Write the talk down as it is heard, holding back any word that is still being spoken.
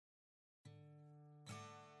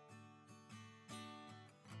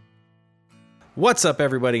What's up,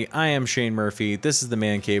 everybody? I am Shane Murphy. This is the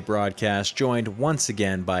Man Cave broadcast, joined once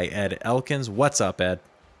again by Ed Elkins. What's up, Ed?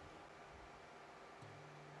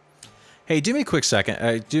 Hey, do me a quick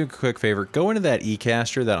second. Do a quick favor. Go into that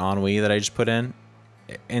eCaster, that Ennui that I just put in,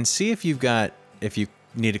 and see if you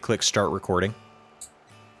need to click start recording.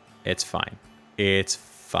 It's fine. It's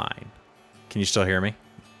fine. Can you still hear me?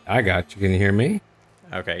 I got you. Can you hear me?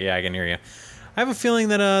 Okay, yeah, I can hear you. I have a feeling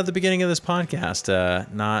that the beginning of this podcast,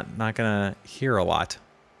 not gonna hear a lot.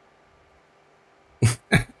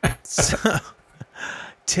 So,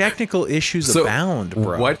 technical issues abound,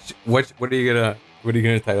 bro. What are you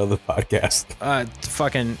gonna title the podcast?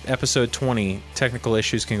 Fucking episode 20. Technical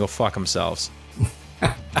issues can go fuck themselves.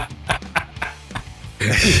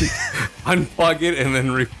 Unplug it and then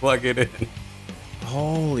replug it in.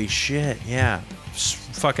 Holy shit! Yeah,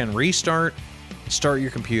 fucking restart. Start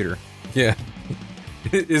your computer. Yeah.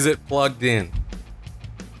 Is it plugged in?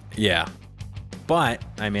 Yeah. But,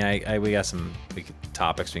 I mean, we got some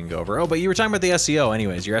topics we can go over. Oh, but you were talking about the SEO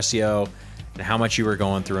anyways. Your SEO and how much you were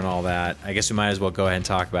going through and all that. I guess we might as well go ahead and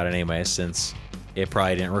talk about it anyway, since it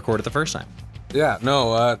probably didn't record it the first time. Yeah,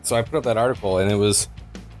 no. So I put up that article, and it was,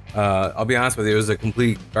 I'll be honest with you, it was a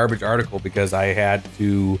complete garbage article because I had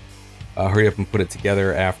to hurry up and put it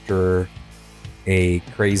together after a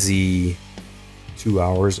crazy 2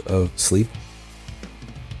 hours of sleep.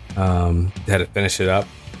 Had to finish it up,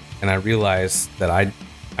 and I realized that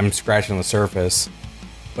I'm scratching the surface,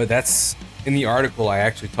 but that's in the article. I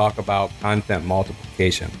actually talk about content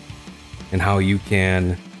multiplication and how you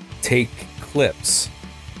can take clips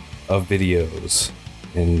of videos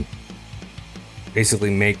and basically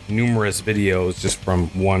make numerous videos just from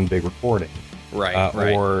one big recording. Right.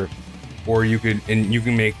 Or you can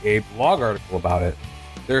make a blog article about it.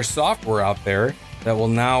 There's software out there that will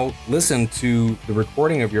now listen to the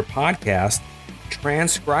recording of your podcast,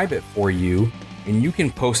 transcribe it for you, and you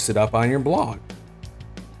can post it up on your blog.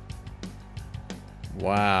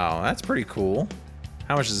 Wow, that's pretty cool.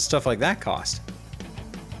 How much does stuff like that cost?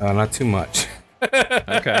 Not too much.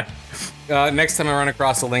 Okay. Next time I run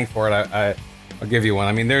across a link for it, I'll give you one.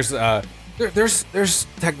 I mean, there's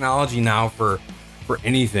technology now for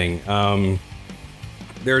anything.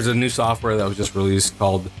 There's a new software that was just released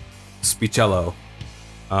called Speechello.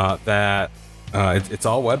 It's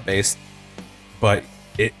all web-based, but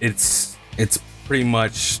it's pretty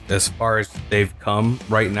much as far as they've come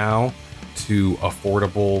right now to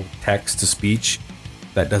affordable text-to-speech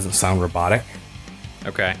that doesn't sound robotic.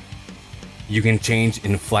 Okay. You can change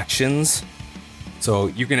inflections, so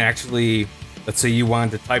you can actually, let's say you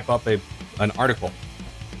wanted to type up an article,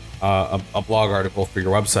 a blog article for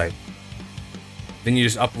your website. Then you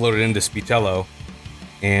just upload it into Speechello,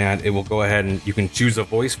 and it will go ahead and you can choose a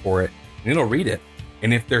voice for it, and it'll read it.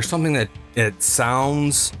 And if there's something that it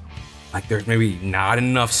sounds like there's maybe not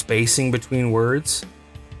enough spacing between words,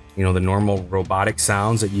 you know, the normal robotic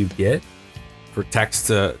sounds that you get for text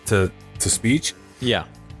to speech, yeah,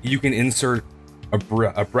 you can insert a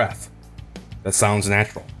breath that sounds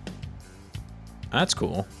natural. That's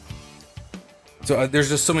cool. So there's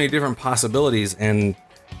just so many different possibilities, and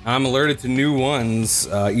I'm alerted to new ones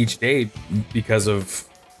each day because of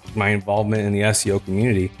my involvement in the SEO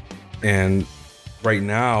community. And right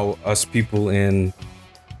now, us people in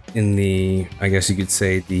the, I guess you could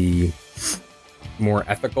say, the more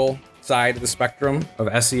ethical side of the spectrum of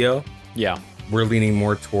SEO, yeah, we're leaning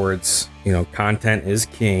more towards, you know, content is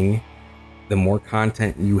king. The more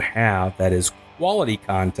content you have that is quality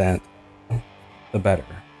content, the better.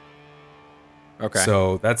 Okay.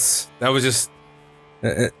 So that was just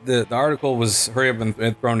the article was hurry up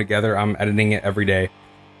and thrown together. I'm editing it every day,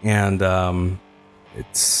 and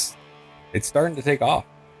it's starting to take off.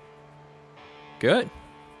 Good.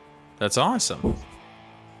 That's awesome.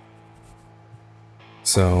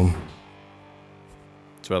 So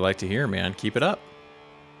that's what I like to hear, man. Keep it up.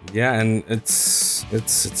 Yeah, and it's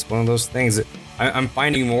one of those things that I'm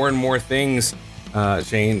finding more and more things,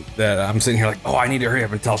 Shane, that I'm sitting here like, oh, I need to hurry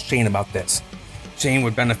up and tell Shane about this. Shane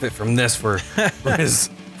would benefit from this for his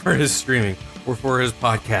streaming or for his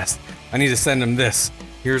podcast. I need to send him this.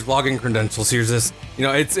 Here's login credentials. Here's this. You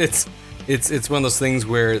know, it's one of those things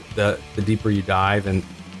where the deeper you dive and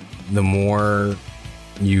the more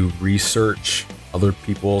you research other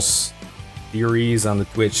people's theories on the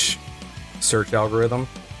Twitch search algorithm,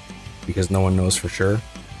 because no one knows for sure.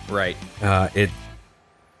 Right.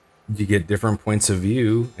 You get different points of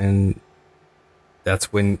view, and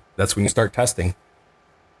that's when you start testing.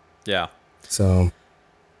 Yeah. So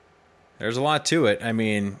there's a lot to it. I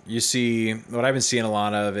mean, you see, what I've been seeing a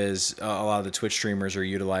lot of is a lot of the Twitch streamers are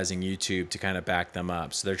utilizing YouTube to kind of back them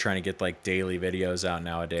up. So they're trying to get like daily videos out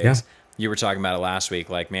nowadays. Yeah. You were talking about it last week.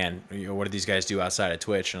 Like, man, what do these guys do outside of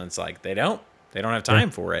Twitch? And it's like they don't have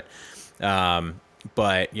time for it.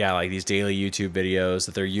 But yeah, like these daily YouTube videos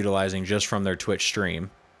that they're utilizing just from their Twitch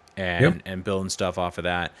stream and building stuff off of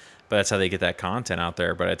that. But that's how they get that content out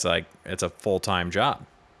there. But it's like it's a full-time job.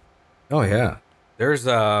 Oh yeah. There's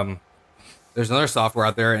another software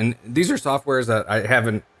out there, and these are softwares that I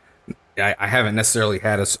haven't necessarily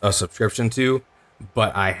had a subscription to,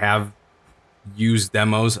 but I have used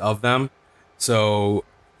demos of them. So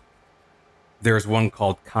there's one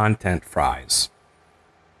called Content Fries,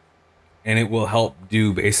 and it will help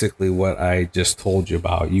do basically what I just told you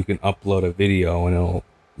about. You can upload a video and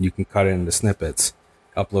you can cut it into snippets,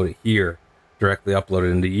 upload it here, directly upload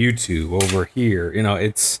it into YouTube over here. You know,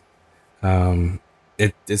 it's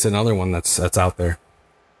another one that's out there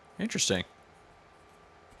Interesting.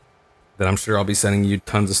 that I'm sure I'll be sending you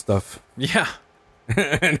tons of stuff Yeah.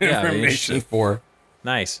 and information for.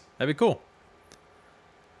 Nice. That'd be cool.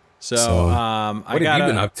 So What I have you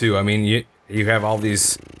been up to? I mean, you have all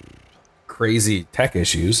these crazy tech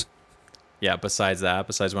issues. Yeah, besides wanting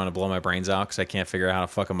to blow my brains out because I can't figure out how a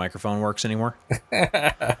fucking microphone works anymore.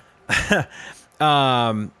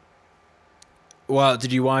 Well,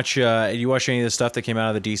 did you watch any of the stuff that came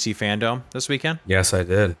out of the DC Fandom this weekend? Yes, I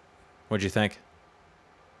did. What'd you think?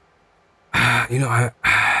 You know,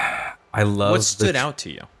 I love What stood out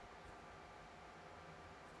to you?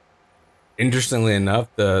 Interestingly enough,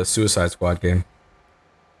 the Suicide Squad game.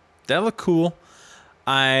 That looked cool.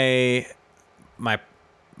 My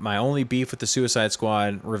only beef with the Suicide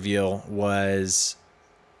Squad reveal was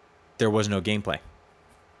there was no gameplay.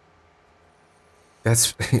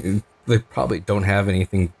 That's they probably don't have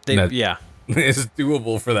anything that Yeah. is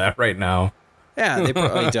doable for that right now. Yeah, they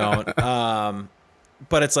probably don't.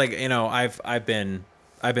 But it's like, you know, I've been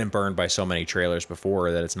burned by so many trailers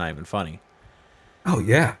before that it's not even funny. Oh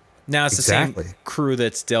yeah. Now it's exactly the same crew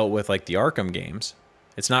that's dealt with like the Arkham games.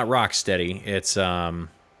 It's not Rocksteady. It's the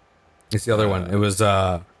other one. It was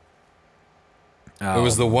the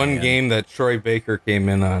one game that Troy Baker came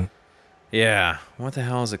in on. Yeah. What the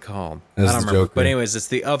hell is it called? As I don't the remember. Joker. But anyways, it's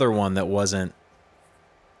the other one that wasn't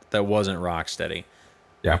Rocksteady.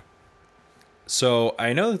 Yeah. So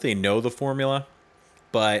I know that they know the formula,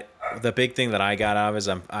 but the big thing that I got out of it is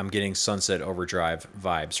I'm getting Sunset Overdrive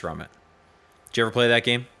vibes from it. Did you ever play that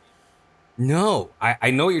game? No,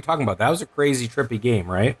 I know what you're talking about. That was a crazy trippy game,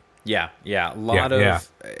 right? Yeah.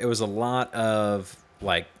 It was a lot of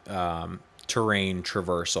like terrain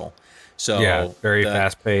traversal. So yeah, very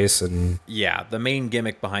fast paced and the main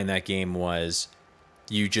gimmick behind that game was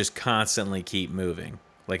you just constantly keep moving.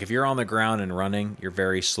 Like if you're on the ground and running, you're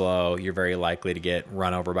very slow. You're very likely to get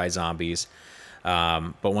run over by zombies.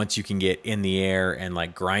 But once you can get in the air and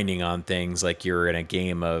like grinding on things, like you're in a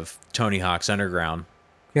game of Tony Hawk's Underground.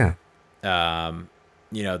 Yeah.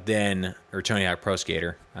 You know, then or Tony Hawk Pro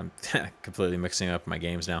Skater. I'm completely mixing up my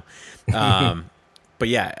games now. But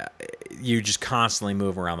yeah, you just constantly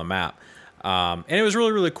move around the map. And it was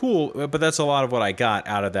really, really cool. But that's a lot of what I got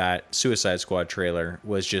out of that Suicide Squad trailer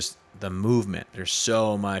was just the movement. There's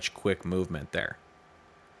so much quick movement there.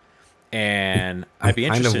 And I'd be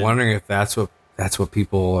interested. I'm kind of wondering if that's what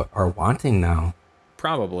people are wanting now.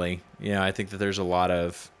 Probably. You know, I think that there's a lot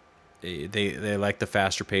of they like the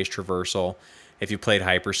faster paced traversal. If you played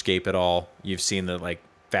Hyperscape at all, you've seen that like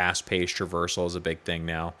fast paced traversal is a big thing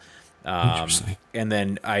now. Interesting. And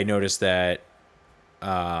then I noticed that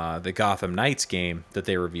the Gotham Knights game that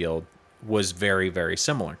they revealed was very, very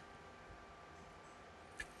similar.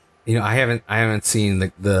 You know, I haven't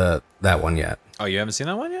seen the that one yet. Oh, you haven't seen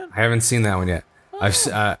that one yet? I haven't seen that one yet.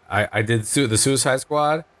 Oh. I did the Suicide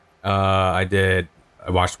Squad. I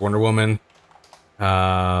watched Wonder Woman.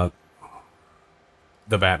 The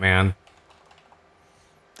Batman.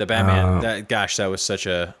 The Batman. That was such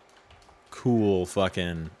a cool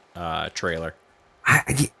fucking trailer.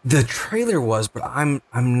 The trailer was, but I'm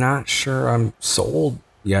not sure I'm sold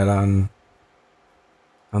yet on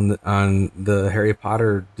the Harry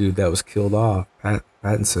Potter dude that was killed off,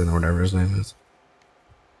 Pattinson or whatever his name is.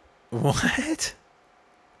 What?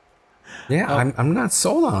 Yeah, I'm not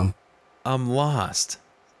sold on him. I'm lost.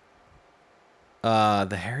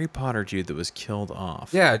 The Harry Potter dude that was killed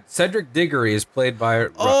off. Yeah, Cedric Diggory is played by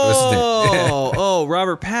Robert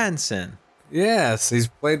Pattinson. Yes, he's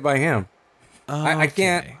played by him. Okay. I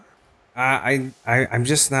can't. I'm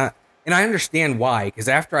just not, and I understand why. Because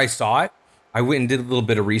after I saw it, I went and did a little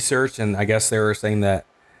bit of research, and I guess they were saying that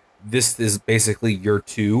this is basically year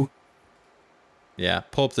 2. Yeah,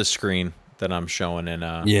 pull up the screen that I'm showing in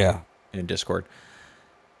in Discord.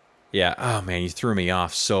 Yeah. Oh man, you threw me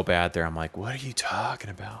off so bad there. I'm like, what are you talking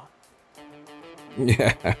about?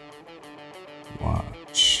 Yeah.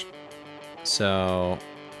 Watch. So,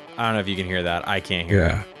 I don't know if you can hear that. I can't hear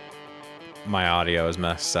it. My audio is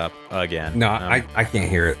messed up again. No, I can't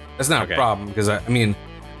hear it. That's not a problem because I mean,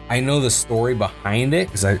 I know the story behind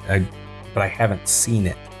it because but I haven't seen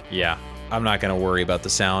it. Yeah, I'm not gonna worry about the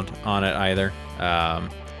sound on it either.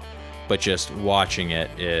 But just watching it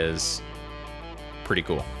is pretty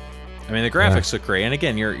cool. I mean, the graphics look great, and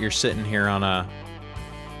again, you're sitting here on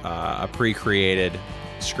a pre-created,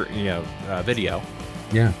 video.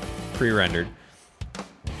 Yeah. Pre-rendered.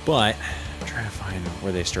 But I'm trying to find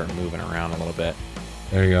where they start moving around a little bit.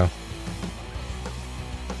 There you go.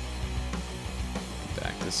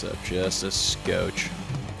 Back this up just a scotch.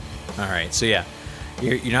 All right, so yeah,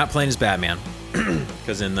 you're not playing as Batman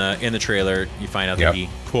because in the trailer you find out that he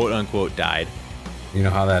quote unquote died. You know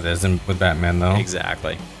how that is with Batman, though.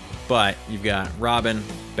 Exactly. But you've got Robin,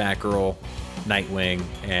 Batgirl, Nightwing,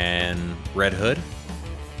 and Red Hood.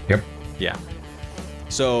 Yep. Yeah.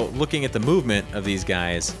 So looking at the movement of these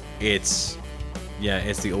guys, it's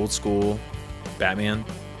the old school Batman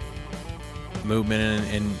movement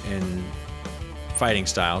and fighting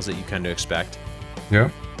styles that you kind of expect.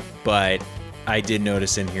 Yep. But I did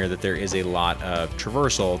notice in here that there is a lot of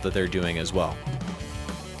traversal that they're doing as well.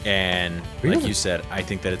 And like you said, I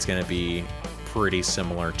think that it's going to be pretty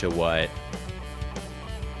similar to what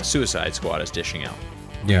Suicide Squad is dishing out.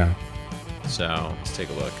 Yeah. So let's take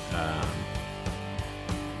a look. I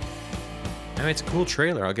mean, it's a cool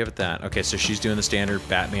trailer. I'll give it that. Okay, so she's doing the standard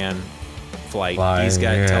Batman flight. He's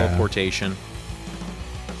got teleportation,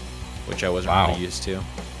 which I wasn't really used to.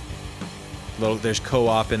 There's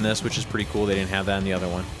co-op in this, which is pretty cool. They didn't have that in the other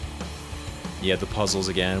one. You have the puzzles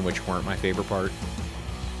again, which weren't my favorite part.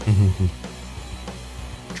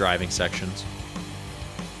 Driving sections.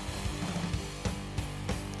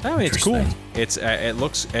 I mean, it's cool.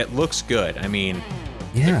 It looks good. I mean,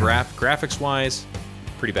 the graphics wise,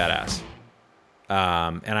 pretty badass.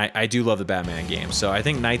 And I do love the Batman game, so I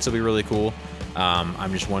think Knights will be really cool.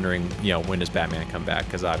 I'm just wondering, when does Batman come back?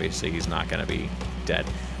 Because obviously he's not going to be dead.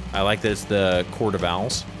 I like that it's the Court of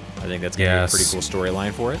Owls. I think that's going to be a pretty cool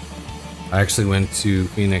storyline for it. I actually went to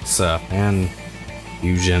Phoenix Fan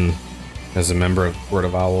Fusion as a member of Court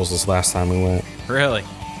of Owls this last time we went. Really?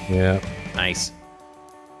 Yeah. Nice.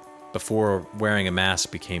 Before wearing a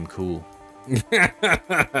mask became cool.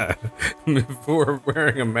 Before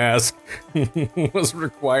wearing a mask was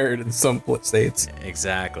required in some states.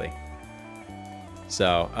 Exactly.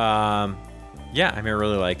 So, I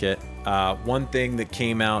really like it. One thing that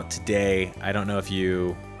came out today, I don't know if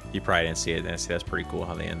you probably didn't see it. That's pretty cool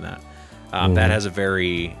how they end that. That has a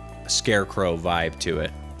very Scarecrow vibe to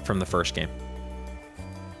it from the first game.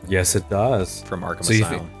 Yes, it does. From Arkham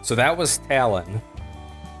Asylum. So that was Talon.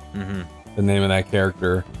 The name of that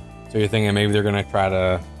character. So you're thinking maybe they're going to try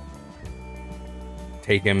to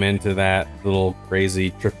take him into that little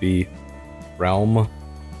crazy, trippy realm?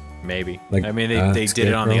 Maybe. I mean, they did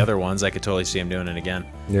it on the other ones. I could totally see him doing it again.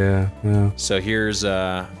 Yeah. So here's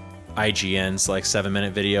IGN's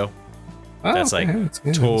 7-minute video. Oh, that's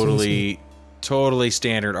totally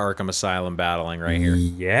standard Arkham Asylum battling right here.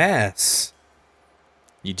 Yes.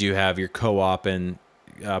 You do have your co-op and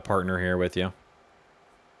partner here with you.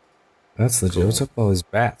 That's legit. Cool. What's up with all these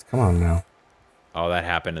bats? Come on now. Oh, that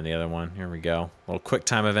happened in the other one. Here we go. Little quick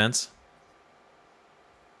time events.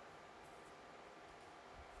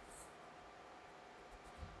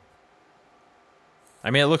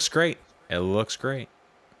 I mean, it looks great. I'll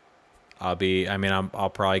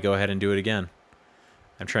probably go ahead and do it again.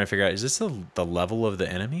 I'm trying to figure out, is this the level of the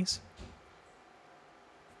enemies?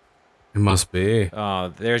 It must be.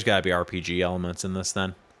 There's got to be RPG elements in this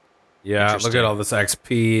then. Yeah, look at all this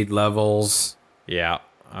XP levels. Yeah,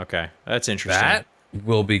 okay. That's interesting. That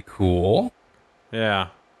will be cool. Yeah.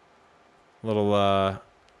 Little,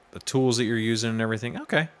 the tools that you're using and everything.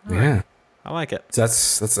 Okay. Yeah. Right. I like it.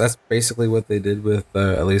 That's basically what they did with,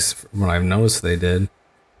 at least from what I've noticed they did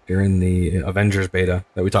during the Avengers beta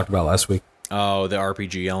that we talked about last week. Oh, the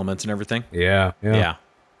RPG elements and everything? Yeah.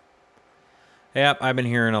 Yep, I've been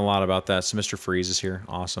hearing a lot about that. So Mr. Freeze is here.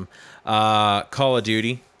 Awesome. Call of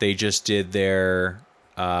Duty, they just did their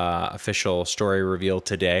official story reveal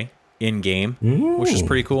today in-game, which is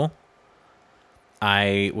pretty cool.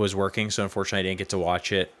 I was working, so unfortunately I didn't get to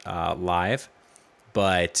watch it live.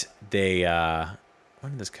 But they...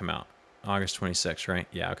 when did this come out? August 26th, right?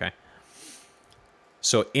 Yeah, okay.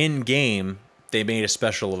 So in-game, they made a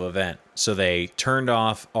special event. So they turned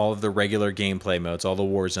off all of the regular gameplay modes, all the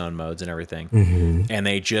Warzone modes and everything. And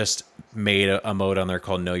they just made a mode on there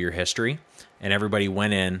called Know Your History. And everybody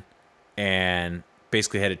went in and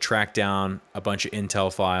basically had to track down a bunch of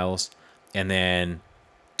intel files and then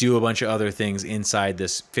do a bunch of other things inside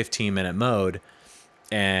this 15-minute mode,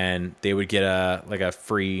 and they would get a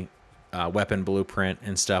free weapon blueprint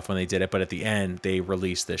and stuff when they did it. But at the end, they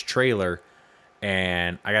released this trailer,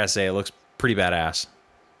 and I gotta say, it looks pretty badass.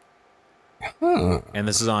 And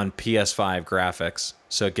this is on PS5 graphics,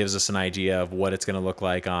 so it gives us an idea of what it's going to look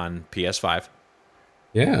like on PS5.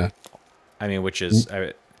 Yeah. I mean, which is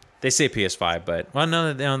they say PS5, but well,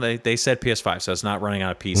 no, they said PS5, so it's not running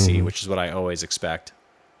on a PC, which is what I always expect.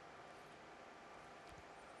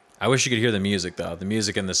 I wish you could hear the music though. The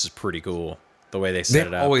music in this is pretty cool. The way they set it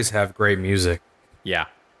up. They always have great music. Yeah.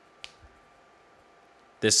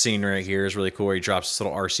 This scene right here is really cool. Where he drops this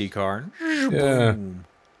little RC car. Yeah. Boom.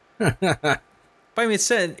 But I mean, it's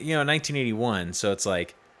said, 1981, so it's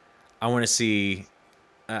like, I want to see,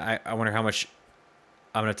 I wonder how much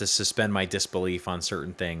I'm going to have to suspend my disbelief on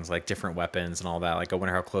certain things, like different weapons and all that. Like, I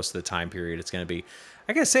wonder how close to the time period it's going to be.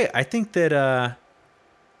 I gotta say, I think that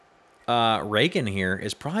Reagan here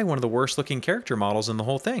is probably one of the worst looking character models in the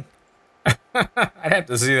whole thing. I'd have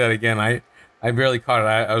to see that again. I barely caught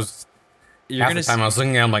it. I was... Half the time I was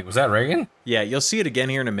looking at it, I'm like, was that Reagan? Yeah, you'll see it again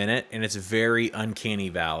here in a minute, and it's very uncanny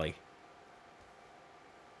valley.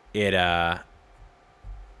 Let's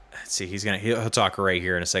see, he'll talk right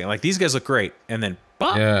here in a second. Like, these guys look great, and then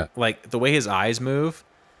bop, like the way his eyes move,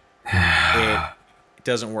 it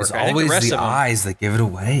doesn't work. It's always the eyes that give it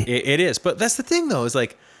away. It is, but that's the thing though, is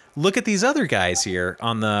like, look at these other guys here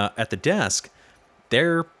at the desk.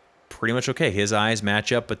 They're pretty much okay. His eyes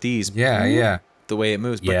match up, but these, the way it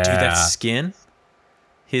moves. But dude, that skin,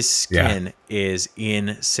 his skin is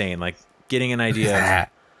insane. Like, getting an idea of,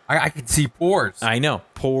 I can see pores. I know,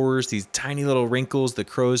 pores, these tiny little wrinkles, the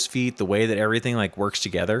crow's feet, the way that everything like works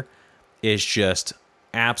together is just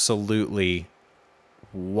absolutely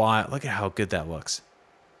wild. Look at how good that looks.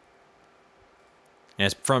 And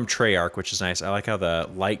it's from Treyarch, which is nice. I like how the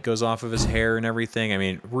light goes off of his hair and everything. I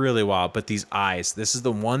mean, really wild. But these eyes, this is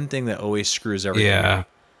the one thing that always screws everything up.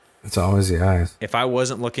 It's always the eyes. If I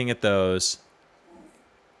wasn't looking at those,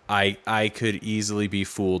 I could easily be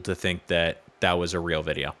fooled to think that that was a real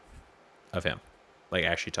video of him, like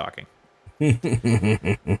actually talking.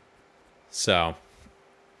 So,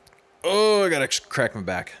 I gotta crack my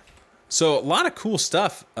back. So a lot of cool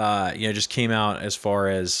stuff, just came out as far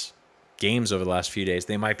as games over the last few days.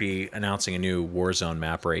 They might be announcing a new Warzone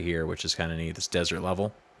map right here, which is kind of neat. This desert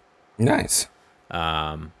level. Nice.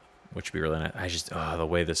 Which would be really nice. The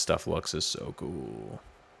way this stuff looks is so cool.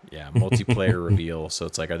 Yeah, multiplayer reveal. So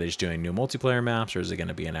it's like, are they just doing new multiplayer maps, or is it going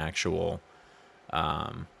to be an actual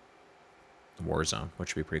Warzone,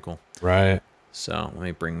 which would be pretty cool. Right. So let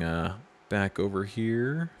me bring back over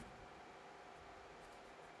here.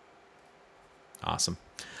 Awesome.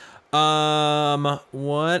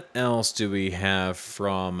 What else do we have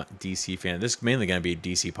from DC fan? This is mainly going to be a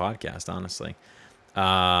DC podcast, honestly.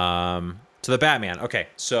 So the Batman. Okay,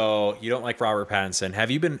 so you don't like Robert Pattinson.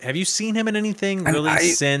 Have you seen him in anything really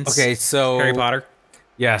since Harry Potter?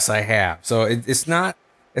 Yes, I have. So it's not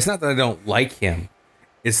that I don't like him.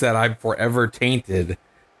 It's that I'm forever tainted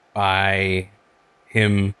by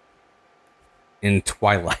him in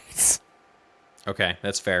Twilight. Okay,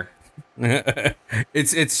 that's fair.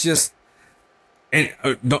 It's just, and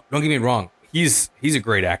don't get me wrong. He's a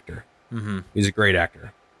great actor. Mm-hmm. He's a great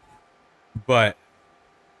actor, but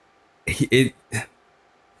it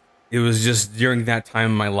was just during that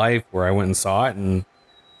time in my life where I went and saw it, and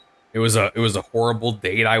it was a horrible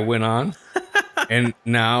date I went on. And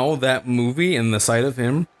now that movie and the sight of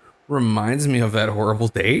him reminds me of that horrible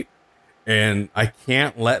date, and I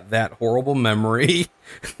can't let that horrible memory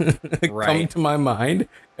come to my mind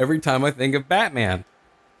every time I think of Batman.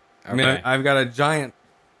 Okay. I mean, I've got a giant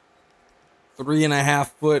 3.5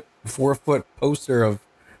 foot, 4 foot poster of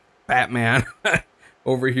Batman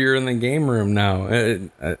over here in the game room now.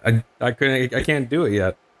 I can't do it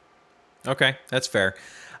yet. Okay, that's fair.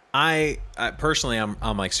 I personally,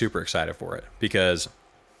 I'm like super excited for it because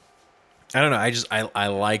I don't know. I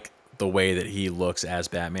like the way that he looks as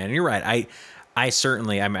Batman. And you're right. I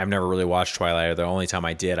certainly, I've never really watched Twilight. The only time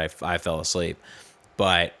I did, I fell asleep.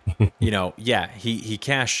 But, he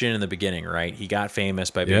cashed in the beginning, right? He got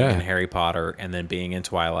famous by being in Harry Potter and then being in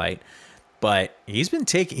Twilight. But he's been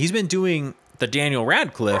doing the Daniel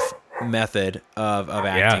Radcliffe method of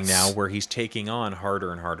acting now, where he's taking on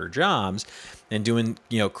harder and harder jobs and doing,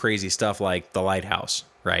 crazy stuff like The Lighthouse,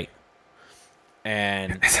 right?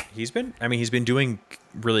 And he's been doing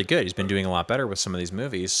really good. He's been doing a lot better with some of these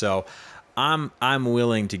movies. So I'm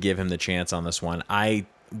willing to give him the chance on this one. I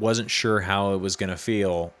wasn't sure how it was going to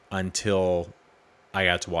feel until I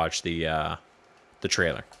got to watch the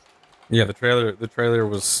trailer. Yeah, the trailer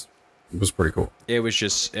was was pretty cool. It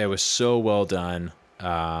was so well done.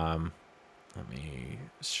 Let me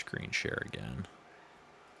screen share again.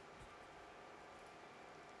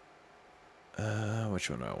 Which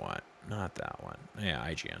one do I want? Not that one. Yeah,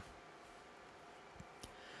 IGN.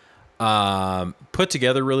 Put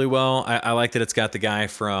together really well. I like that it's got the guy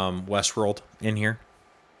from Westworld in here.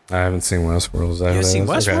 I haven't seen Westworld. Is that You haven't seen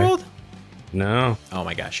Okay. Westworld? No. Oh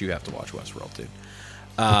my gosh, you have to watch Westworld, dude.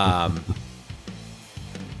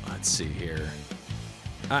 Let's see here.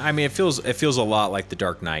 I mean, it feels a lot like The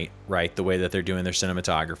Dark Knight, right? The way that they're doing their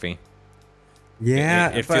cinematography. Yeah,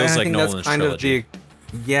 It feels like Nolan's trilogy.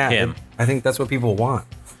 Him. I think that's what people want.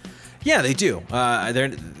 Yeah, they do. I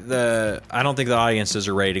don't think the audiences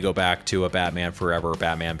are ready to go back to a Batman Forever,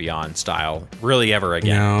 Batman Beyond style, really ever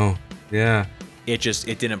again. No. Yeah. It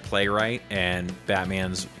didn't play right, and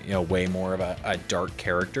Batman's way more of a dark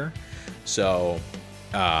character. So,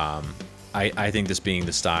 I think this being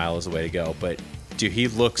the style is the way to go. But dude, he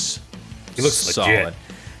looks solid.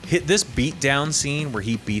 Legit. This beatdown scene where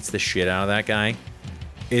he beats the shit out of that guy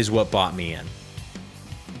is what bought me in.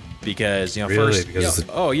 Because Really? first, Because of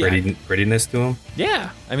the grittiness to him.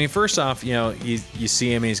 yeah. I mean, first off, you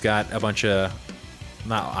see him, he's got a bunch of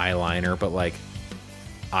not eyeliner, but like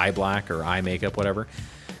eye black or eye makeup, whatever,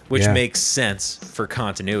 which makes sense for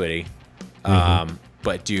continuity.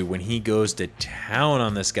 But dude, when he goes to town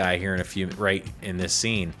on this guy here right in this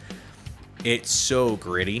scene, it's so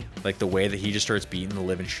gritty. Like the way that he just starts beating the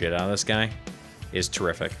living shit out of this guy is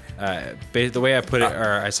terrific. The way I put it,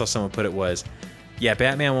 or I saw someone put it was, yeah,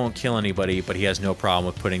 Batman won't kill anybody, but he has no problem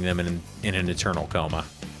with putting them in an eternal coma.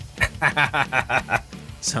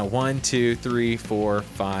 So 1, 2, 3, 4,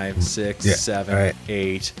 5, 6, 7,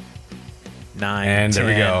 8, 9, and 10.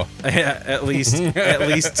 There we go. at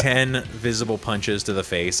least 10 visible punches to the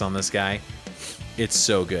face on this guy. It's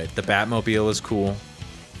so good. The Batmobile is cool.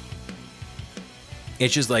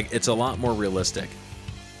 It's just like, it's a lot more realistic.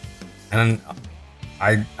 And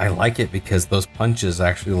I like it because those punches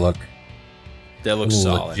actually look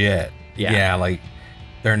solid. Legit. Yeah. Yeah, like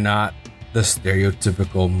they're not the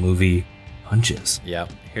stereotypical movie punches. Yeah.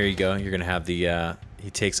 Here you go. You're going to have he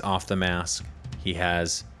takes off the mask. He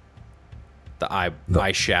has the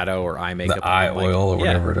eyeshadow or eye makeup. The eye oil or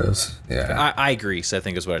whatever it is. Yeah. Eye grease, I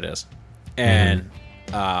think is what it is. And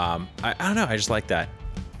I don't know. I just like that.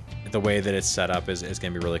 The way that it's set up is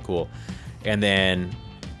going to be really cool. And then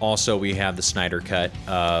also we have the Snyder cut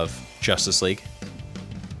of Justice League.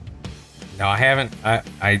 No, I haven't.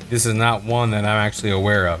 This is not one that I'm actually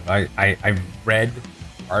aware of. I've read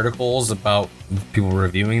articles about people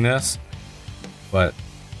reviewing this, but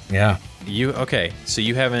yeah. So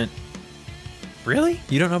you haven't really?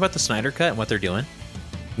 You don't know about the Snyder cut and what they're doing?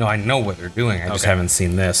 No, I know what they're doing. I just haven't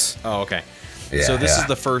seen this. Oh, okay. Yeah, so this is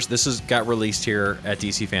the first. Got released here at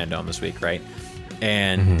DC Fandom this week, right?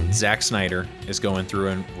 And Zack Snyder is going through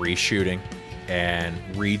and reshooting and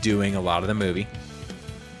redoing a lot of the movie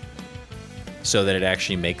so that it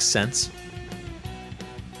actually makes sense.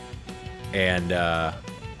 And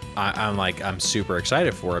I'm super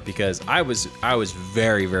excited for it because I was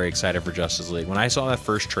very, very excited for Justice League when I saw that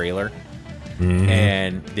first trailer,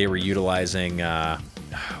 and they were utilizing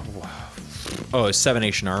Seven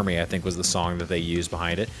Nation Army, I think was the song that they used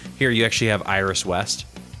behind it. Here you actually have Iris West.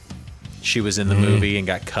 She was in the movie and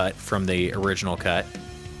got cut from the original cut,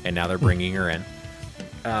 and now they're bringing her in.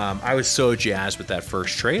 I was so jazzed with that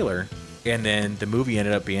first trailer, and then the movie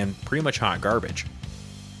ended up being pretty much hot garbage.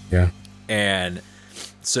 Yeah. And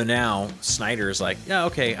so now Snyder's like, yeah,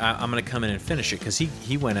 okay, I'm going to come in and finish it, because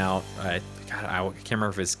he went out, I can't remember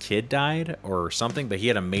if his kid died or something, but he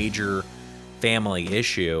had a major family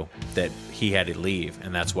issue that he had to leave,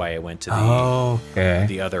 and that's why I went to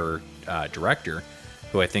the other director,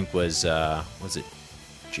 who I think was it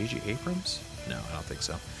J.J. Abrams? No, I don't think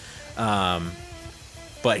so.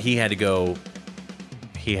 But he had to go.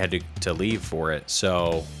 He had to leave for it.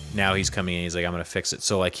 So now he's coming in. He's like, I'm going to fix it.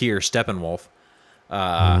 So like here, Steppenwolf,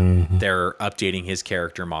 they're updating his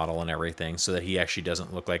character model and everything so that he actually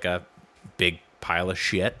doesn't look like a big pile of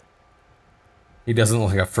shit. He doesn't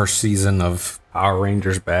look like a first season of Power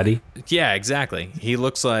Rangers baddie. Yeah, exactly. He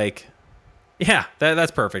looks like, yeah,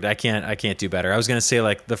 that's perfect. I can't do better. I was gonna say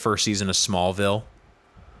like the first season of Smallville.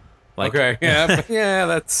 Like, okay, yeah, yeah,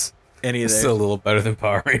 that's still a little better than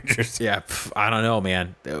Power Rangers. Yeah, I don't know,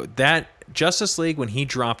 man. That Justice League, when he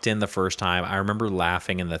dropped in the first time, I remember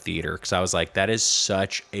laughing in the theater because I was like, that is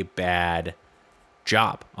such a bad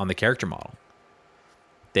job on the character model.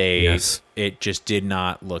 It just did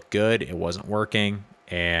not look good. It wasn't working,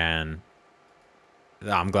 and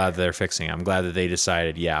I'm glad that they're fixing it. I'm glad that they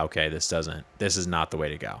decided, yeah, okay, this is not the way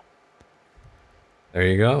to go. There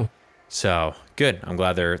you go. So good. I'm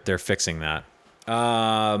glad they're fixing that.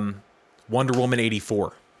 Wonder Woman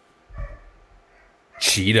 84.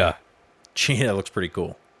 Cheetah. Cheetah looks pretty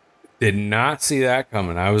cool. Did not see that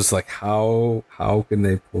coming. I was like, how can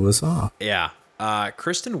they pull this off? Yeah.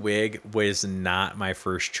 Kristen Wiig was not my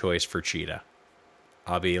first choice for Cheetah.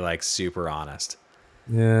 I'll be like super honest.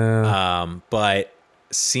 Yeah. But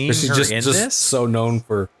seeing She's her just in this, so known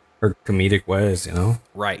for her comedic ways, you know?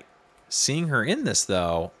 right? Seeing her in this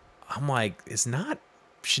though, I'm like, she's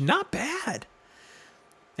not bad.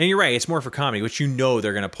 And you're right, it's more for comedy, which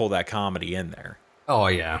they're gonna pull that comedy in there. Oh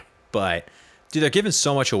yeah. But dude, they're giving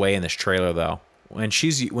so much away in this trailer though. When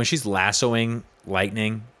she's lassoing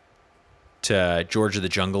lightning to George of the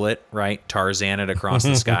Jungle it, right? Tarzan it across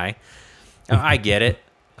the sky. I get it.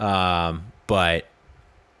 But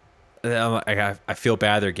I feel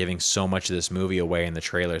bad they're giving so much of this movie away in the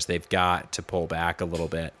trailers. They've got to pull back a little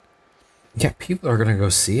bit. Yeah, people are gonna go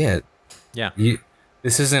see it. Yeah.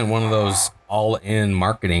 This isn't one of those all-in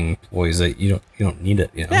marketing ploys that you don't need it,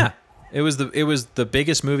 you know? Yeah. It was the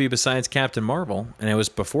biggest movie besides Captain Marvel, and it was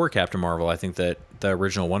before Captain Marvel. I think that the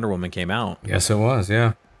original Wonder Woman came out. Yes, it was.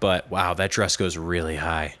 Yeah. But wow, that dress goes really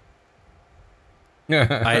high.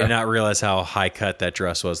 I did not realize how high cut that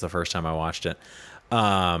dress was the first time I watched it.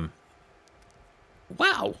 Wow.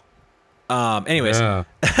 Anyways, Yeah.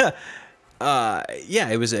 yeah,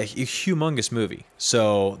 it was a humongous movie.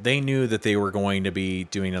 So they knew that they were going to be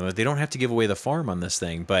doing another. They don't have to give away the farm on this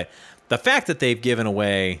thing, but the fact that they've given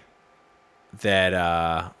away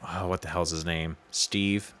that what the hell's his name?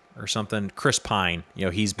 Steve or something? Chris Pine.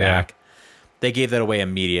 He's back. Yeah. They gave that away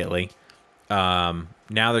immediately.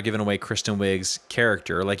 Now they're giving away Kristen Wiig's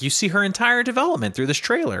character. Like, you see her entire development through this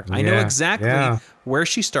trailer. I know exactly where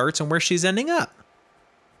she starts and where she's ending up.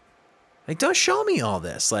 Like, don't show me all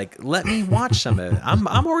this. Like, let me watch some of it. I'm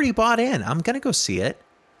already bought in. I'm gonna go see it.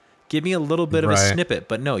 Give me a little bit of a snippet.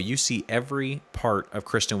 But no, you see every part of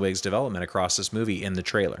Kristen Wiig's development across this movie in the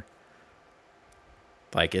trailer.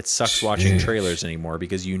 Like, it sucks watching trailers anymore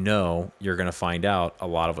because you're going to find out a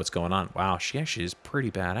lot of what's going on. Wow, she actually is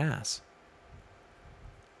pretty badass.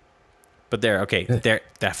 But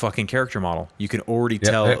that fucking character model, you can already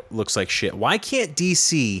tell it looks like shit. Why can't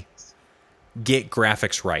DC get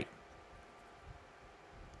graphics right?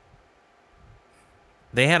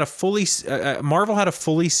 They had Marvel had a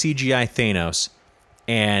fully CGI Thanos,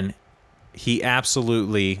 and he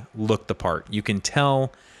absolutely looked the part. You can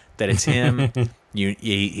tell that it's him.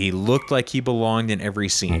 He looked like he belonged in every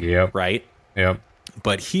scene, right? Yep.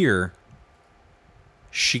 But here,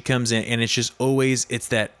 she comes in, and it's just always, it's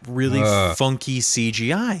that really funky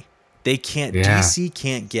CGI. DC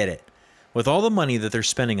can't get it. With all the money that they're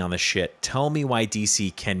spending on this shit, tell me why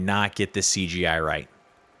DC cannot get this CGI right.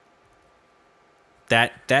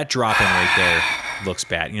 That drop in right there looks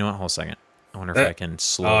bad. You know what? Hold a second. I wonder if I can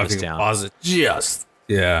slow this down. Pause it just.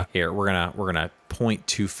 Yeah. Here, we're gonna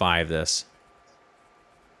 0.25 this.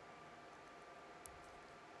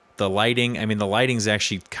 The lighting, the lighting's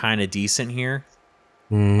actually kind of decent here.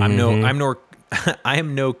 Mm-hmm. I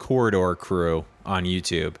am no corridor crew on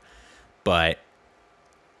YouTube, but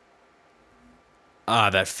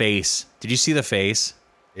that face. Did you see the face?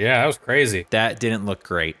 Yeah, that was crazy. That didn't look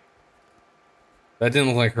great. That didn't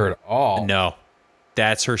look like her at all. No.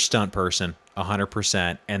 That's her stunt person,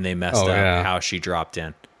 100%, and they messed up how she dropped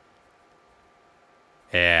in.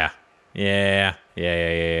 Yeah. They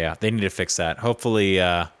need to fix that. Hopefully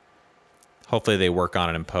they work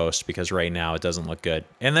on it in post, because right now it doesn't look good.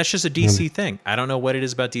 And that's just a DC thing. I don't know what it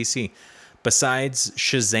is about DC. Besides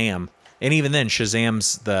Shazam, and even then,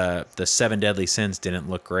 Shazam's the 7 Deadly Sins didn't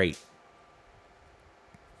look great.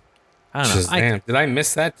 I don't know. Shazam. Did I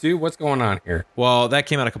miss that too? What's going on here? Well, that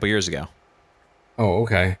came out a couple years ago. Oh,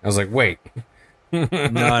 okay. I was like, wait. No.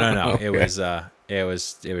 Okay. It was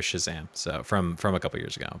Shazam. So from a couple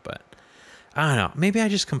years ago, but I don't know. Maybe I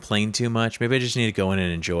just complain too much. Maybe I just need to go in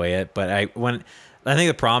and enjoy it. But I think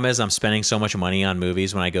the problem is I'm spending so much money on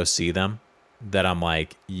movies when I go see them that I'm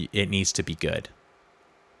like, it needs to be good.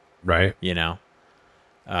 Right.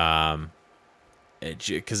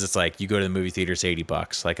 Because it's like, you go to the movie theater, it's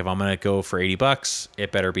 $80. Like, if I'm gonna go for $80,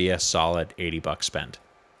 it better be a solid $80 spend.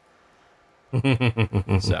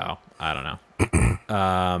 So I don't know.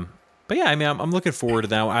 But yeah, I'm looking forward to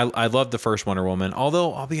that. I love the first Wonder Woman.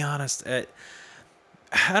 Although I'll be honest, I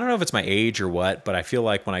don't know if it's my age or what, but I feel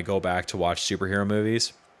like when I go back to watch superhero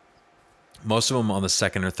movies, most of them on the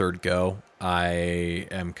second or third go, I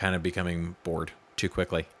am kind of becoming bored too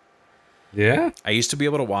quickly. Yeah. I used to be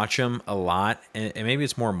able to watch them a lot, and maybe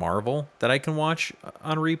it's more Marvel that I can watch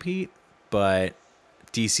on repeat, but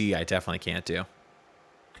DC I definitely can't do.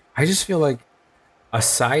 I just feel like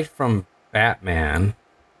aside from Batman,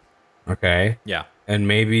 okay, Yeah. and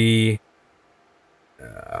maybe,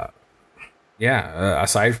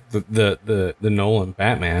 aside from the Nolan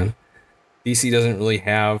Batman, DC doesn't really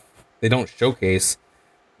have. They don't showcase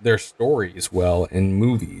their stories well in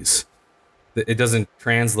movies. It doesn't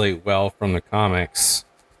translate well from the comics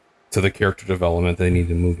to the character development they need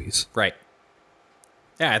in movies. Right.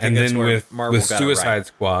 Yeah, I think And that's then where Marvel with got Suicide it right.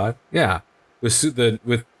 Squad,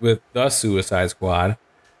 with the Suicide Squad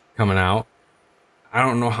coming out, I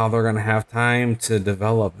don't know how they're gonna have time to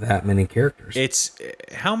develop that many characters. It's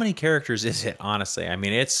how many characters is it? Honestly, I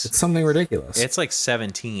mean, It's something ridiculous. it's like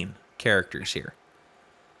 17 characters here.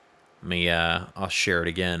 Let me I'll share it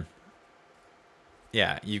again.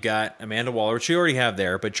 Yeah, you got Amanda Waller, which you already have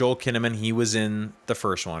there, but Joel Kinnaman, he was in the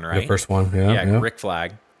first one, right? The first one, yeah. Rick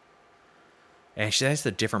Flag. Actually, that's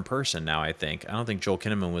a different person now, I think. I don't think Joel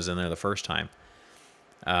Kinnaman was in there the first time.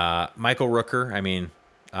 Michael Rooker, I mean,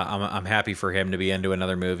 I'm happy for him to be into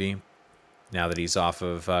another movie now that he's off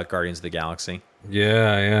of Guardians of the Galaxy.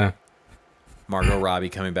 Yeah. Margot Robbie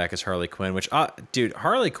coming back as Harley Quinn, which, dude,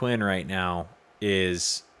 Harley Quinn right now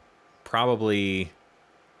is probably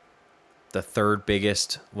the third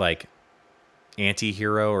biggest, like,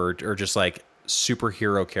 anti-hero or just, like,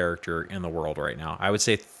 superhero character in the world right now. I would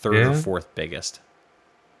say third or fourth biggest.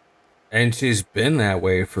 And she's been that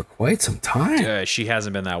way for quite some time. She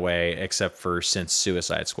hasn't been that way except for since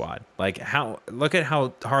Suicide Squad. Like, look at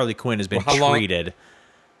how Harley Quinn has been treated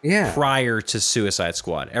prior to Suicide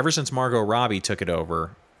Squad. Ever since Margot Robbie took it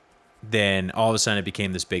over, then all of a sudden it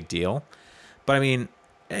became this big deal. But I mean,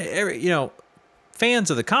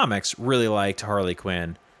 fans of the comics really liked Harley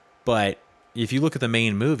Quinn, but if you look at the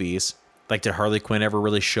main movies, like, did Harley Quinn ever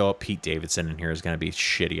really show up? Pete Davidson in here is going to be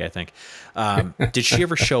shitty, I think. Did she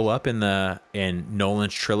ever show up in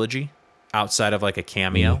Nolan's trilogy outside of like a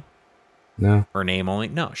cameo? No. Or name only?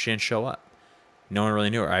 No, she didn't show up. No one really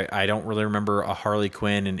knew her. I don't really remember a Harley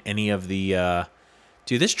Quinn in any of the.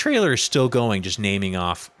 Dude, this trailer is still going, just naming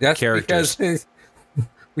off characters. Because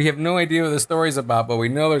we have no idea what the story's about, but we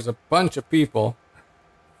know there's a bunch of people.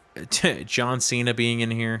 John Cena being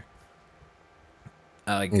in here.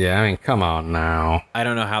 I mean, come on now. I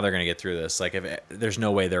don't know how they're gonna get through this. Like, if there's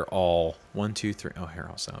no way they're all 1, 2, 3. Oh, here,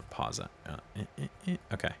 also pause that.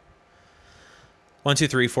 Okay. 1, 2,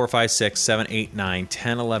 3, 4, 5, 6, 7, 8, 9,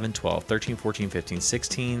 10, 11, 12, 13, 14, 15,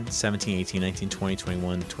 16, 17, 18, 19, 20,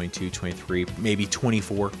 21, 22, 23, maybe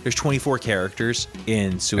 24. There's 24 characters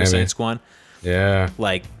in Suicide Squad. Yeah.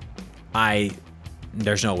 Like,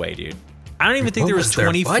 there's no way, dude. I don't even think there was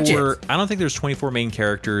 24. I don't think there's 24 main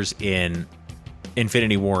characters in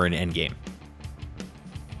Infinity War and Endgame.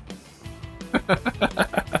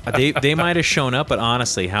 They might have shown up, but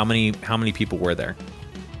honestly, how many people were there?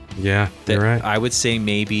 Yeah, you're right. I would say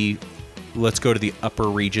maybe let's go to the upper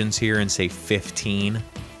regions here and say 15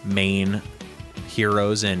 main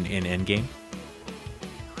heroes in Endgame.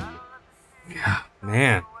 Yeah,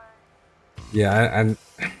 man. Yeah,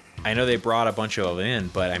 I know they brought a bunch of them in,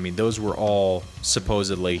 but I mean, those were all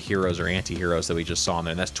supposedly heroes or anti-heroes that we just saw in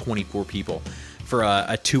there, and that's 24 people. For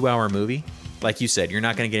a 2-hour movie, like you said, you're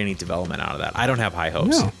not going to get any development out of that. I don't have high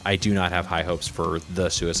hopes. No. I do not have high hopes for the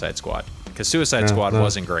Suicide Squad, because Suicide Squad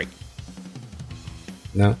wasn't great.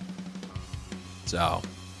 No. So,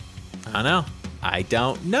 I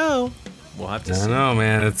don't know. We'll have to see. I don't know,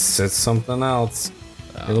 man. It's something else.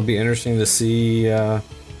 It'll be interesting to see how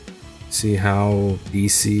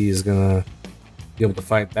DC is gonna be able to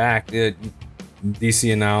fight back.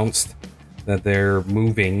 DC announced that they're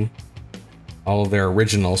moving all of their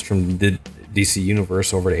originals from the DC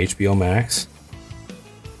Universe over to HBO Max.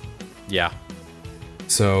 Yeah.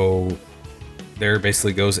 So there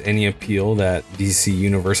basically goes any appeal that DC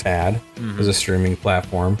Universe had as a streaming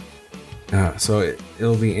platform. So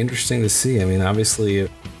it'll be interesting to see. I mean, obviously,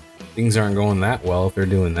 things aren't going that well if they're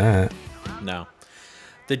doing that. No.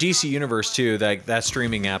 The DC Universe, too, that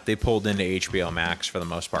streaming app, they pulled into HBO Max for the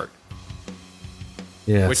most part.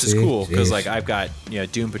 Yeah, which is cool, because like I've got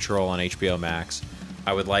Doom Patrol on HBO Max.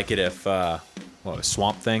 I would like it if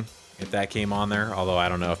Swamp Thing, if that came on there. Although I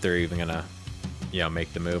don't know if they're even gonna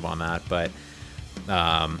make the move on that, but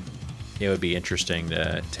it would be interesting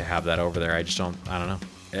to have that over there. I don't know.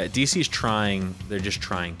 DC's trying. They're just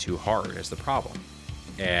trying too hard is the problem,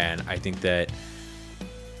 and I think that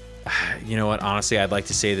you know what? Honestly, I'd like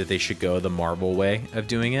to say that they should go the Marvel way of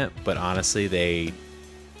doing it, but honestly, they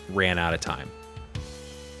ran out of time.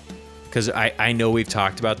 Because I know we've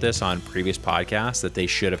talked about this on previous podcasts that they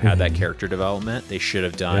should have had that character development. They should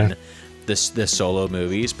have done the solo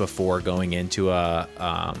movies before going into a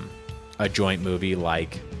joint movie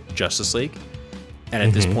like Justice League. And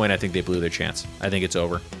at this point, I think they blew their chance. I think it's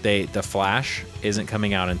over. The Flash isn't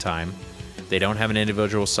coming out in time. They don't have an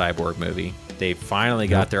individual Cyborg movie. They finally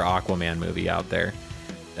got their Aquaman movie out there.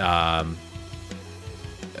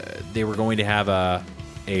 They were going to have a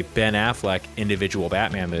Ben Affleck individual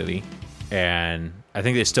Batman movie, and I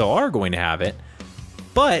think they still are going to have it.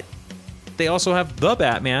 But they also have the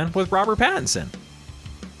Batman with Robert Pattinson.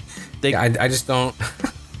 I just don't.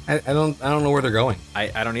 I don't know where they're going.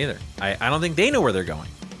 I don't either. I don't think they know where they're going.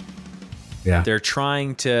 Yeah. They're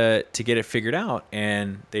trying to get it figured out,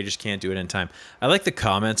 and they just can't do it in time. I like the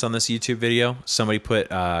comments on this YouTube video. Somebody put,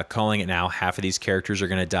 calling it now, half of these characters are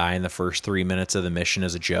going to die in the first 3 minutes of the mission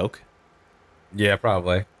as a joke. Yeah,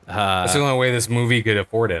 probably. That's the only way this movie could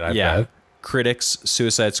afford it, I bet. Critics,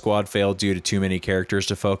 Suicide Squad failed due to too many characters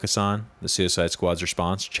to focus on. The Suicide Squad's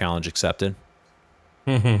response, challenge accepted.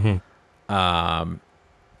 Yeah, I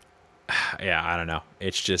don't know.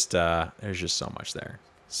 It's just, there's just so much there.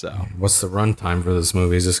 So what's the runtime for this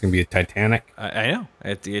movie? Is this going to be a Titanic? I know.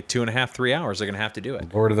 At 2.5, 3 hours, they're going to have to do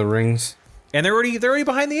it. Lord of the Rings. And they're already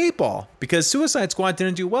behind the 8 ball because Suicide Squad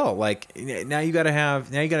didn't do well. Like now you got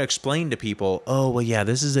to explain to people, oh well, yeah,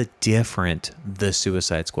 this is the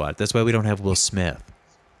Suicide Squad. That's why we don't have Will Smith.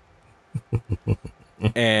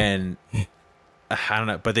 And I don't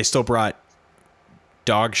know, but they still brought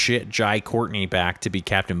dog shit Jai Courtney back to be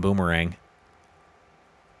Captain Boomerang.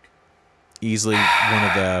 Easily one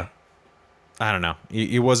of the, I don't know.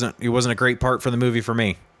 It wasn't a great part for the movie for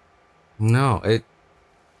me. No,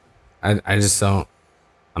 I just don't.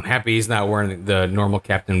 I'm happy he's not wearing the normal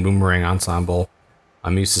Captain Boomerang ensemble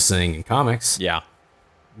I'm used to seeing in comics. Yeah,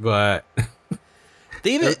 but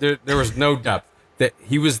there was no depth. That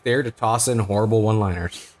he was there to toss in horrible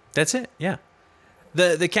one-liners. That's it. Yeah,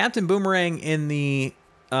 the Captain Boomerang in the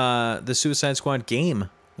Suicide Squad game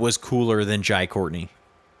was cooler than Jai Courtney.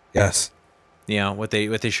 Yes. You know what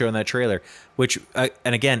they show in that trailer, which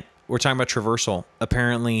and again we're talking about traversal.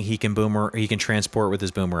 Apparently he can transport with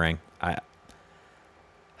his boomerang. I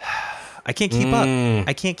can't keep up.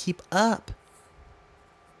 I can't keep up.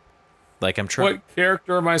 Like I'm trying. What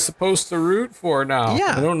character am I supposed to root for now?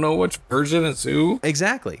 Yeah, I don't know which version is who.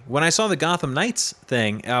 Exactly. When I saw the Gotham Knights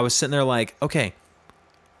thing, I was sitting there like, okay,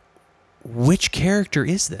 which character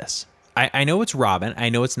is this? I know it's Robin, I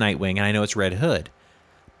know it's Nightwing, and I know it's Red Hood,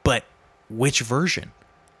 but which version?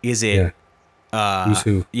 Is it who's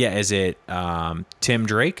who? Yeah, is it Tim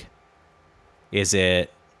Drake? Is that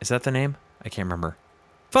the name? I can't remember.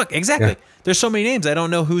 Fuck, exactly. Yeah. There's so many names I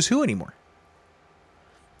don't know who's who anymore.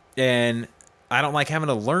 And I don't like having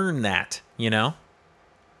to learn that, you know?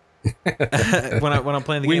 when I'm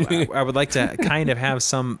playing the game, I would like to kind of have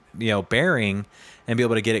some, bearing and be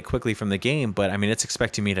able to get it quickly from the game, but I mean it's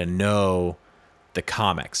expecting me to know the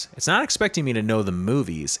comics. It's not expecting me to know the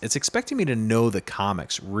movies. It's expecting me to know the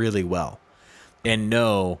comics really well. And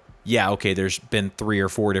know, okay, there's been 3 or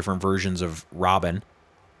 4 different versions of Robin,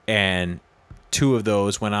 and 2 of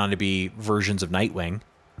those went on to be versions of Nightwing.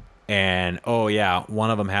 And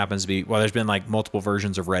one of them happens to be, there's been like multiple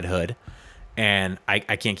versions of Red Hood. And I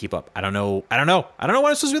can't keep up. I don't know what I'm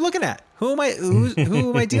supposed to be looking at. Who am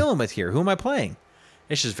I dealing with here? Who am I playing?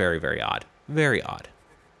 It's just very, very odd. Very odd.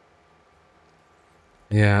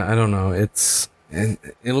 Yeah, I don't know.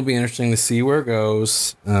 It'll be interesting to see where it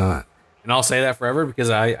goes. And I'll say that forever because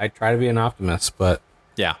I try to be an optimist, but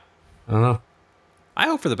yeah, I don't know. I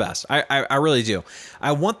hope for the best. I really do.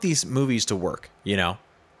 I want these movies to work,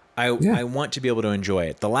 I want to be able to enjoy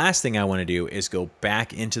it. The last thing I want to do is go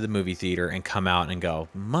back into the movie theater and come out and go,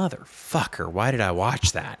 motherfucker, why did I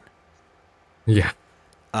watch that? Yeah.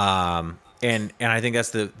 And I think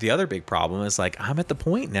that's the other big problem is like, I'm at the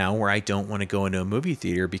point now where I don't want to go into a movie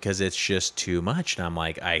theater because it's just too much. And I'm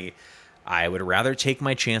like, I would rather take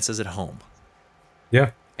my chances at home.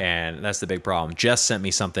 Yeah. And that's the big problem. Jess sent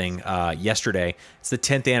me something yesterday. It's the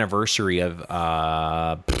 10th anniversary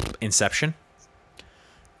of Inception.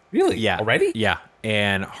 Really? Yeah. Already? Yeah.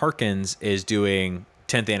 And Harkins is doing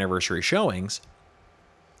 10th anniversary showings.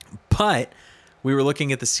 But we were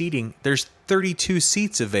looking at the seating. There's 32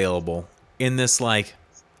 seats available in this like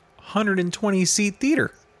 120 seat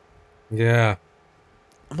theater. Yeah.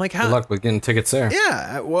 I'm like, how? Good luck with getting tickets there.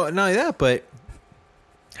 Yeah. Well, not only that, but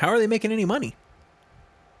how are they making any money?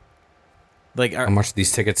 Like, how much are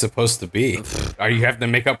these tickets supposed to be? Are you having to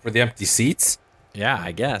make up for the empty seats? Yeah,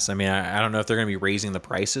 I guess. I mean, I don't know if they're going to be raising the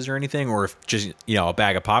prices or anything, or if just, a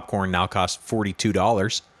bag of popcorn now costs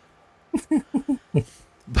 $42.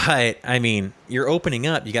 But, I mean, you're opening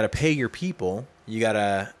up. You got to pay your people. You got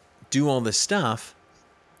to do all this stuff.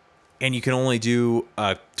 And you can only do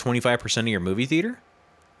 25% of your movie theater?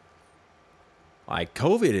 Like,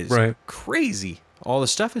 COVID is crazy. all the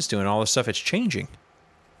stuff it's doing, all the stuff it's changing.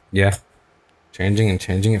 Yeah. Changing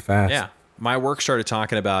it fast. Yeah. My work started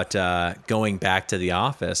talking about going back to the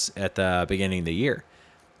office at the beginning of the year.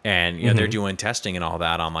 And, you know, they're doing testing and all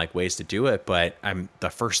that on like ways to do it. But the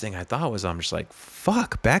first thing I thought was, I'm just like,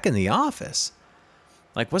 fuck, back in the office.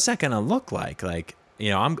 Like, what's that going to look like? Like, you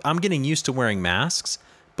know, I'm getting used to wearing masks,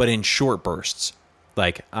 but in short bursts.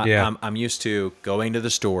 Like, I'm used to going to the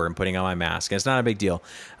store and putting on my mask. And it's not a big deal.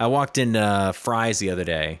 I walked into Fry's the other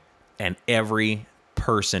day, and every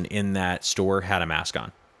person in that store had a mask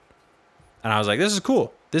on. And I was like, this is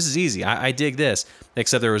cool. This is easy. I dig this.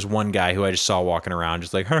 Except there was one guy who I just saw walking around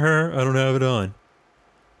just like, I don't have it on.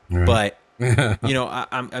 Right. But, you know,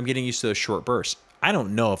 I'm getting used to those short bursts. I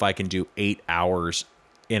don't know if I can do 8 hours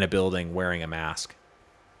in a building wearing a mask.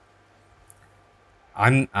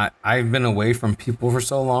 I've been away from people for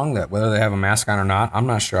so long that whether they have a mask on or not, I'm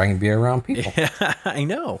not sure I can be around people. Yeah, I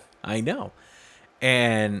know.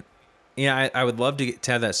 And, you know, I would love to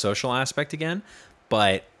have that social aspect again.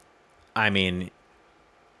 But, I mean,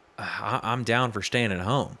 I'm down for staying at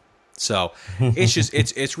home. So it's just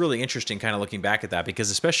it's really interesting kind of looking back at that,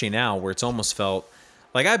 because especially now where it's almost felt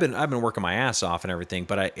like I've been working my ass off and everything,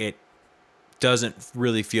 but it doesn't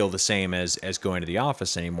really feel the same as going to the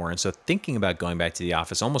office anymore. And so thinking about going back to the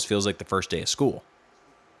office almost feels like the first day of school.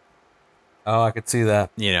 Oh, I could see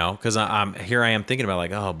that. You know, because I'm here. I am thinking about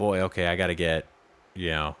like, oh boy, okay, I got to get,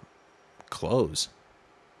 you know, clothes.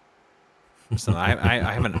 So I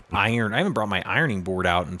haven't ironed. I haven't brought my ironing board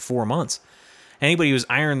out in 4 months. Anybody who's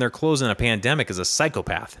ironing their clothes in a pandemic is a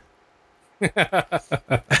psychopath.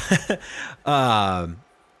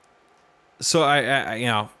 So I you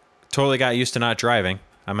know, totally got used to not driving.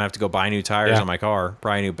 I'm gonna have to go buy new tires on my car,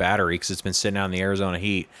 probably a new battery, because it's been sitting out in the Arizona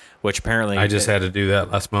heat, which apparently I just had to do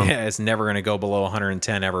that last month. Yeah, it's never gonna go below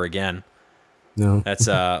 110 ever again. No,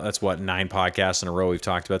 that's what 9 podcasts in a row we've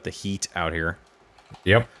talked about the heat out here.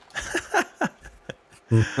 Yep.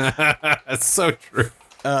 That's so true.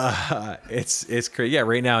 It's crazy. Yeah,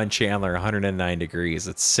 right now in Chandler, 109 degrees.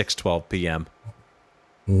 It's 6:12 p.m.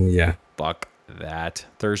 Yeah. Fuck that.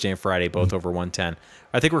 Thursday and Friday both over 110.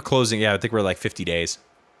 I think we're closing. Yeah, I think we're like 50 days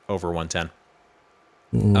over 110.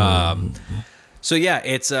 So yeah,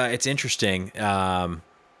 it's interesting. But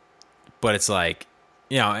it's like,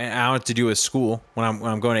 you know, and I don't have to do with school when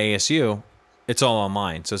I'm going to ASU. It's all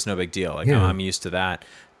online, so it's no big deal. Like I'm used to that.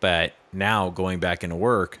 But now going back into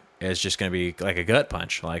work is just going to be like a gut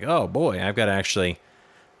punch. Like, oh boy, I've got to actually,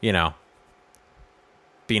 you know,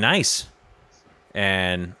 be nice.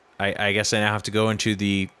 And I guess I now have to go into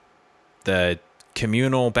the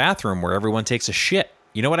communal bathroom where everyone takes a shit.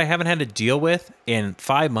 You know what I haven't had to deal with in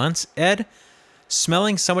 5 months, Ed?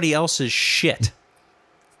 Smelling somebody else's shit.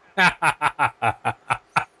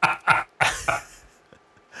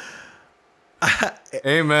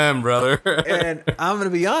 Amen, brother. And I'm going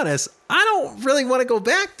to be honest, I don't really want to go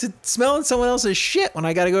back to smelling someone else's shit when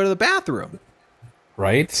I got to go to the bathroom.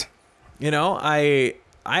 Right? You know, I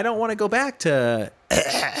don't want to go back to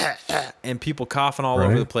and people coughing all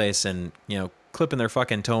over the place and, you know, clipping their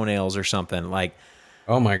fucking toenails or something. Like,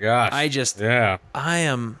 oh my gosh. I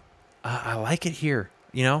like it here,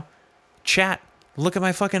 you know? Chat, look at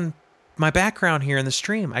my background here in the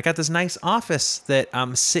stream. I got this nice office that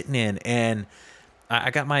I'm sitting in, and I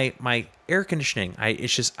got my air conditioning.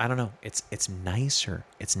 It's just, I don't know. It's nicer.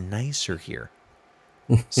 It's nicer here.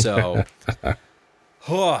 So,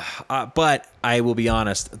 but I will be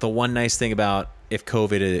honest. The one nice thing about if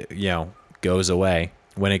COVID, you know, goes away,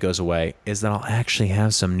 when it goes away, is that I'll actually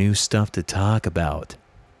have some new stuff to talk about.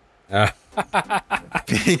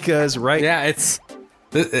 Because yeah, it's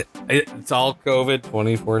all COVID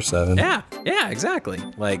 24/7. Yeah, exactly.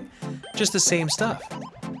 Like just the same stuff.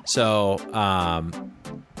 So,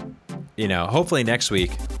 you know, hopefully next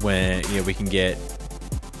week when, you know, we can get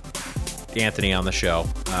Anthony on the show.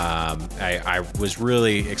 I was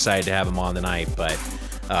really excited to have him on tonight, but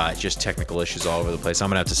just technical issues all over the place. I'm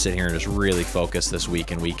gonna have to sit here and just really focus this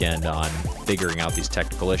week and weekend on figuring out these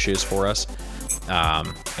technical issues for us.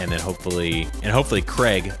 And then hopefully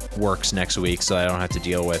Craig works next week, so I don't have to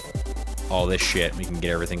deal with all this shit. We can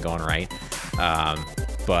get everything going right.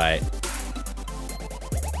 But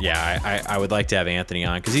yeah, I would like to have Anthony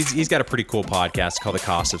on because he's got a pretty cool podcast called The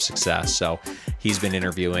Cost of Success. So he's been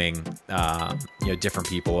interviewing you know, different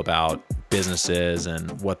people about businesses and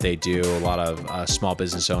what they do. A lot of small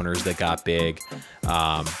business owners that got big.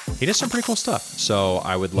 He does some pretty cool stuff. So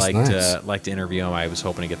I would like to interview him. I was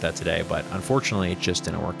hoping to get that today, but unfortunately it just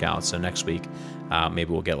didn't work out. So next week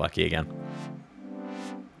maybe we'll get lucky again.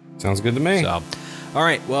 Sounds good to me. So, all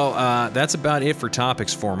right. Well, that's about it for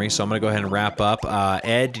topics for me. So I'm going to go ahead and wrap up.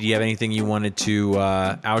 Ed, do you have anything you wanted to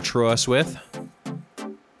outro us with?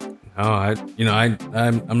 No,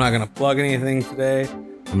 I'm not going to plug anything today.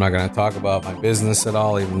 I'm not going to talk about my business at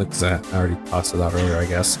all, even because I already tossed it out earlier, I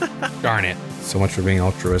guess. Darn it. So much for being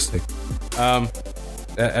altruistic.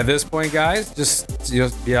 At this point, guys, just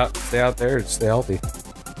stay out there, just stay healthy.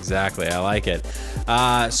 Exactly. I like it.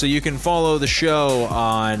 So you can follow the show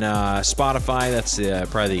on Spotify. That's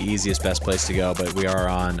probably the easiest, best place to go. But we are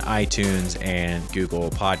on iTunes and Google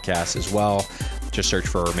Podcasts as well. Just search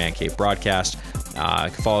for Man Cave Broadcast. You can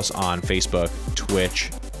follow us on Facebook,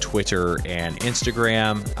 Twitch, Twitter, and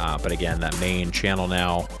Instagram. But again, that main channel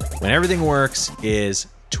now, when everything works, is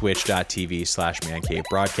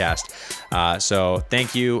twitch.tv/mancavebroadcast. So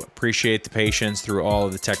thank you. Appreciate the patience through all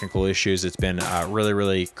of the technical issues. It's been really,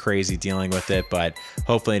 really crazy dealing with it, but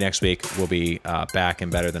hopefully next week we'll be back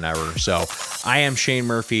and better than ever. So I am Shane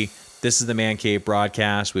Murphy. This is the Man Cave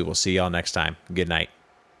Broadcast. We will see y'all next time. Good night.